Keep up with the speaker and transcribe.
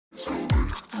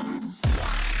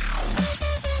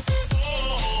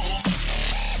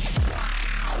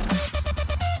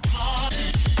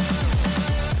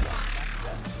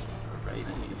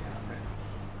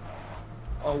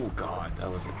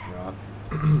was a drop.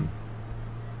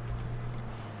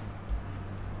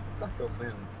 Fuck off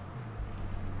him.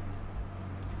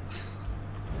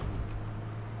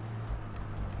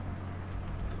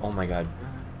 Oh my god.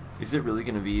 Is it really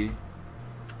gonna be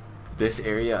this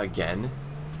area again?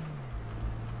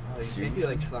 Oh, you can't do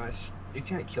like slash. You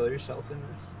can't kill yourself in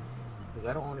this. Because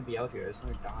I don't want to be out here. I just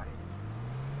want to die.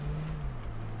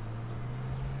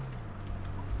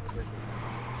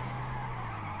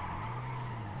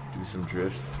 Do some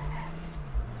drifts.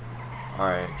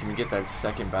 Alright, can we get that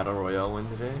second Battle Royale win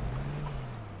today?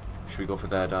 Should we go for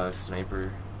that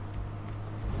sniper?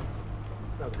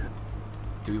 Probably not.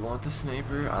 Do we want the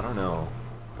sniper? I don't know.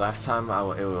 Last time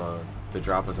the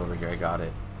drop was over here, I got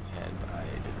it. And I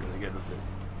did really good with it.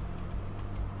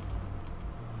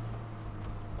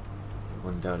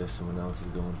 Wouldn't doubt if someone else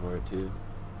is going for it too.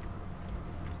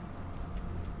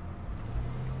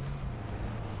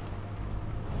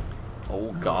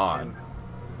 Oh god.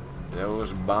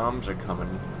 Those bombs are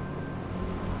coming.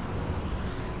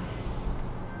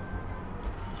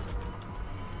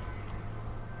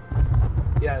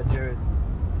 Yeah, Jared.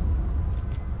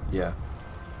 Yeah.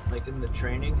 Like in the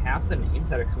training, half the names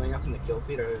that are coming up in the kill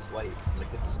feed are as white.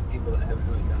 Like it's people that haven't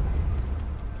really done it.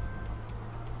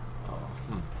 Oh,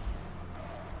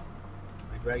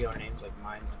 Like regular names like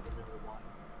mine, like the number one.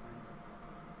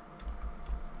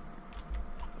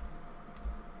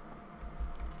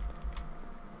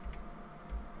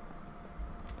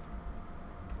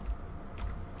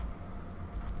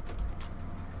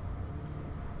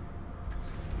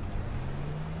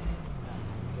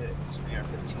 Get it, it's an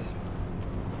AR-15.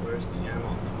 Where's the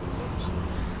ammo?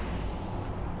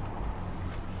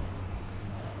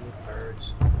 Birds.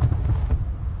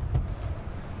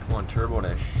 come on, turbo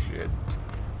that shit.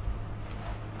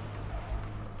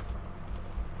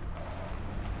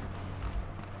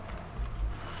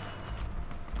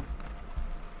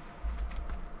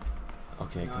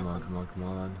 Okay, come on, come on, come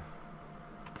on.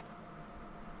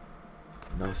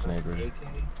 No sniper. AK?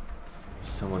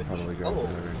 Someone probably grabbed it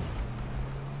already.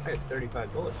 I have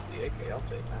 35 bullets for the AK, I'll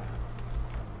take that.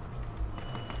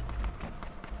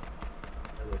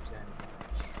 Another 10.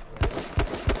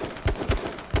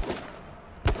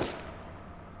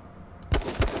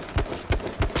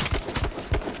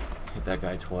 Hit that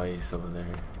guy twice over there.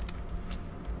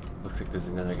 Looks like there's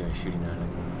another guy shooting at him.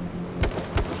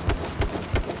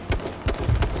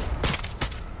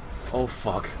 Oh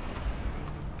fuck.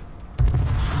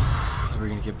 We're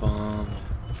gonna get bombed.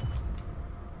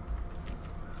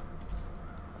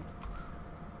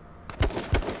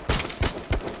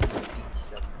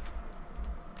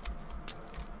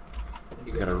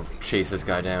 We gotta chase this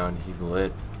guy down. He's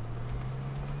lit.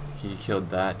 He killed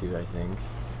that dude, I think.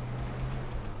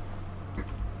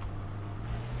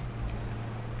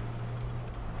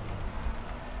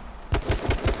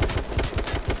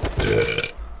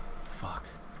 Fuck.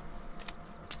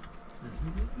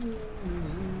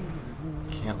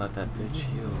 Can't let that bitch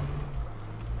heal.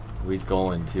 Oh, he's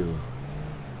going too.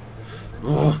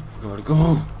 Oh, gotta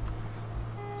go.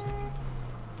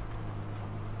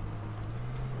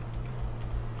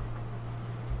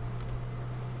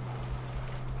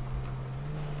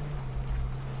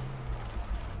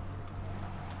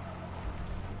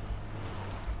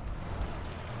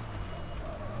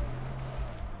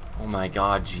 Oh my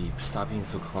god, Jeep, stop being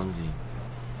so clumsy.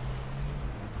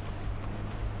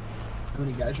 How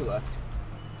many guys are left?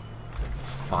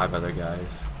 5 other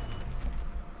guys.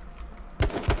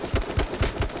 Running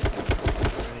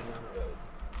down the road.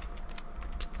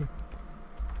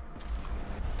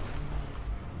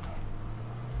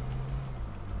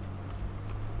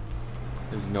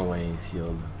 There's no way he's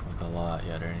healed like a lot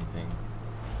yet or anything.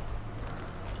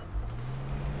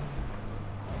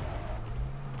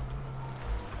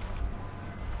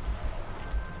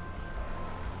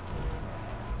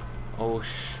 Oh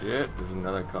shit, there's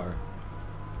another car.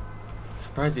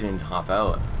 Surprised he didn't hop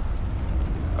out.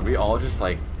 Are we all just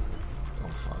like, oh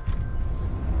fuck,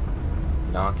 just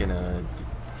not gonna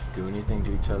do anything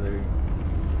to each other?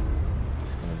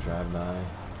 Just gonna drive by.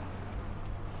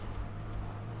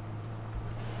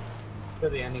 For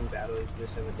the ending battle, you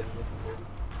just have a demo for 30.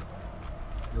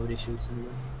 Nobody shoots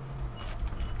anyone.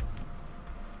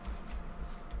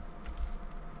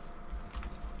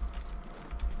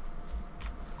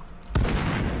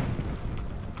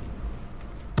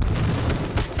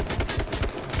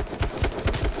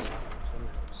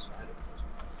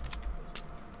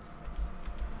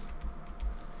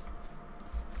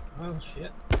 Oh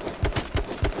shit.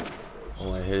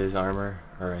 Oh, I hit his armor,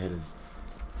 or I hit his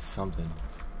something.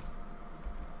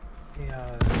 Hey,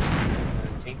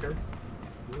 tanker,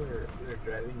 we were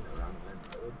driving around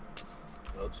that road.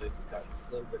 Looks like we got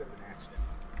a little bit of an accident.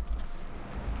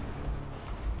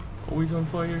 Always on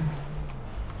fire.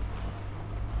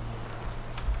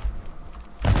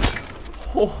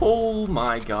 Oh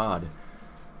my god.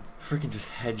 Freaking just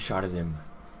headshotted him.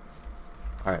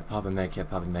 Alright, pop a med kit,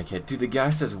 pop a med kit. Dude, the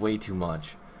gas does way too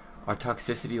much. Our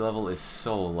toxicity level is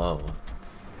so low.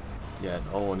 Yet,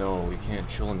 oh no, we can't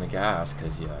chill in the gas,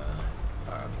 cause yeah.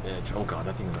 Bitch. Oh god,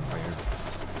 that thing is on fire.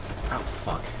 Ow,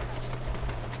 fuck.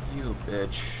 You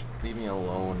bitch. Leave me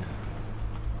alone.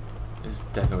 There's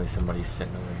definitely somebody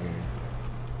sitting over here.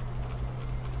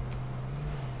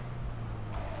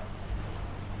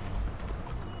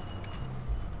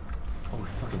 Oh,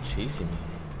 he's fucking chasing me.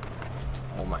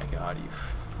 Oh my god, you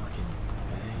fucking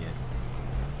faggot.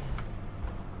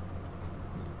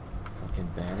 Fucking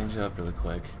bandage up really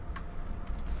quick.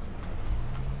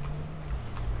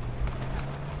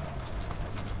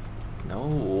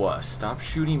 No, stop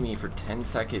shooting me for 10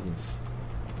 seconds.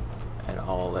 And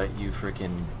I'll let you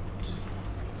freaking just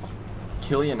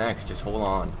kill you next. Just hold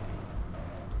on.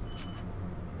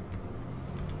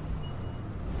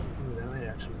 Ooh, that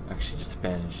might Actually, just a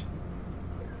bandage.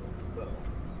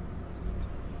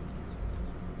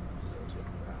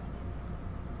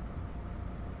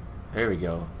 There we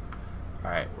go.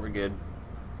 Alright, we're good.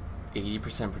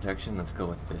 80% protection. Let's go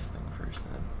with this thing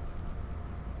first then.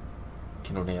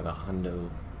 Can only have a hundo.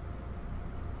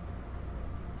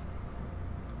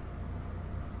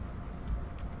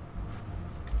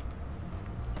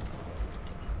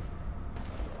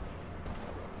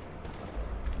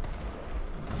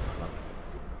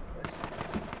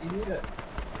 You need a...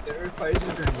 There requires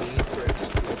a grenade for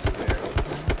explosive arrows.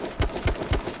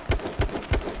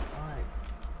 Why?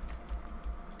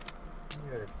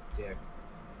 You're a dick.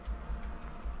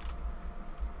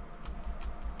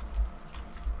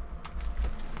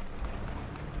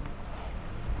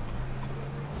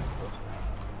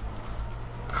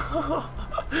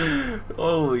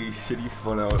 Holy shit, he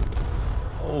spun out.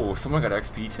 Oh, someone got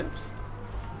XP tips?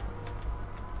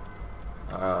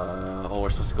 Oh, we're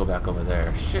supposed to go back over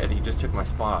there. Shit, he just took my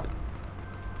spot.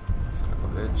 Son of a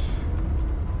bitch.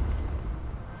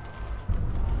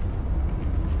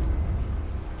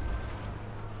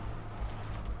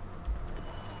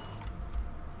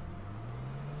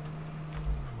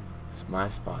 It's my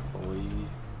spot, boy.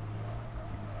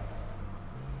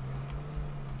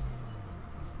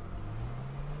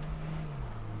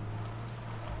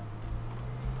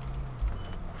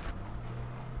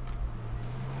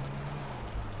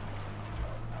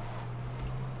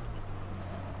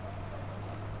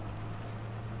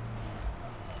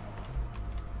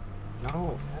 No,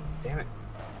 god damn it.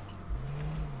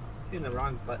 I'm hitting the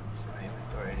wrong buttons for my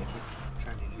inventory and I keep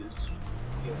trying to use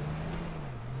heals.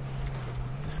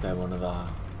 This guy, one of the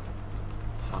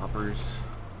hoppers.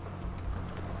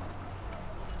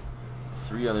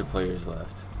 3 other players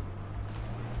left.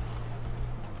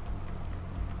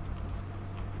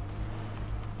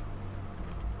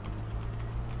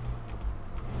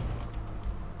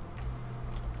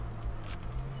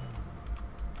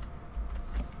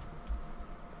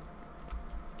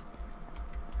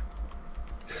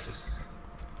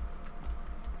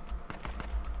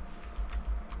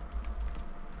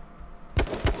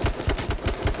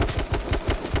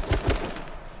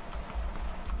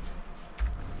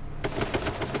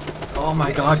 Oh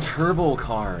my god, turbo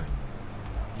car!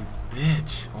 You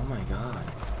bitch! Oh my god.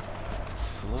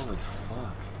 Slow as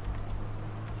fuck.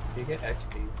 Do you get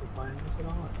XP for playing this at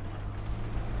all?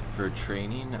 For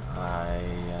training, I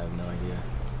have no idea.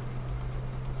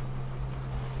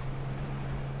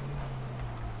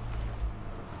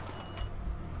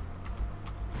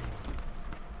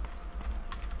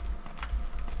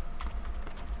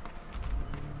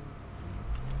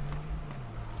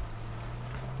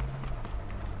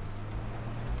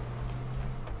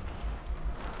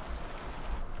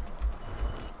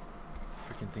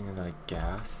 Thing is out of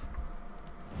gas.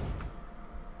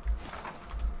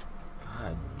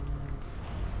 God.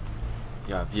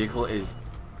 Yeah, vehicle is...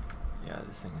 Yeah,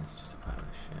 this thing is just a pile of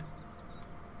shit.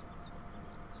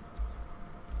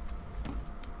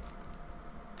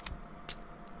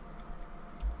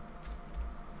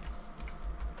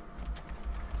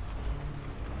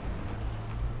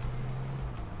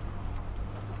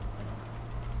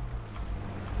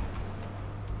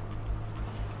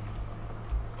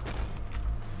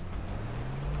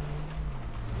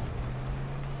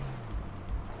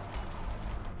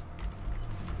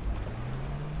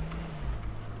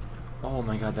 Oh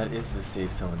my god, that is the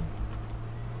safe zone.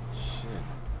 Shit.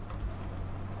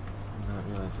 I did not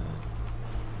realize that.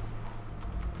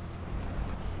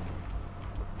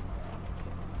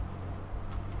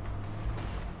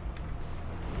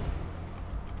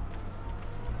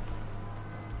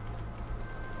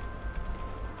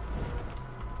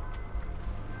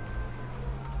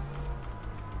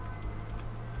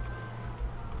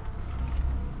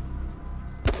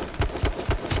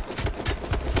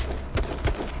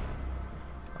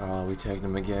 tagged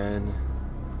him again.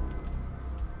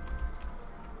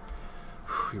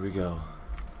 Whew, here we go.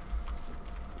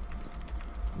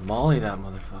 Molly that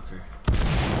motherfucker.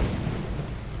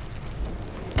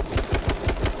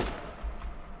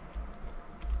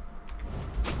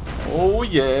 Oh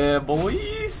yeah,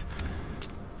 boys!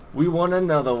 We won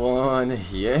another one.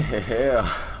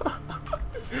 Yeah.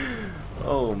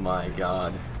 Oh my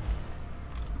god.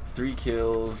 3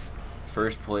 kills,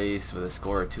 first place with a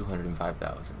score of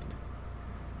 205,000.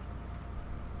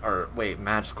 Or wait,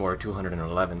 match score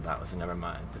 211,000. Never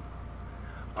mind.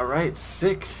 All right,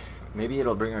 sick. Maybe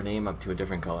it'll bring our name up to a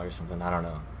different color or something. I don't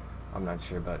know. I'm not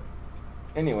sure, but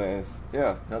anyways,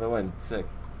 yeah, another win. Sick.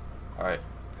 All right.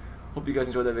 Hope you guys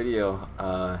enjoyed that video.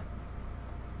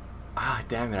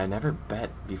 Damn it, I never bet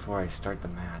before I start the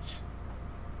match.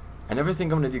 I never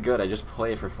think I'm gonna do good. I just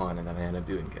play for fun and then I end up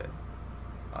doing good.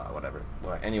 Whatever.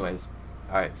 Well, anyways,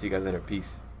 alright, see you guys later.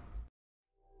 Peace.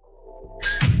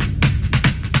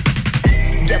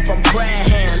 Give them prayer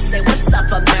hands, say what's up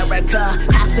America.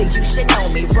 Half of you should know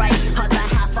me, right? Other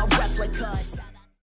half a replica.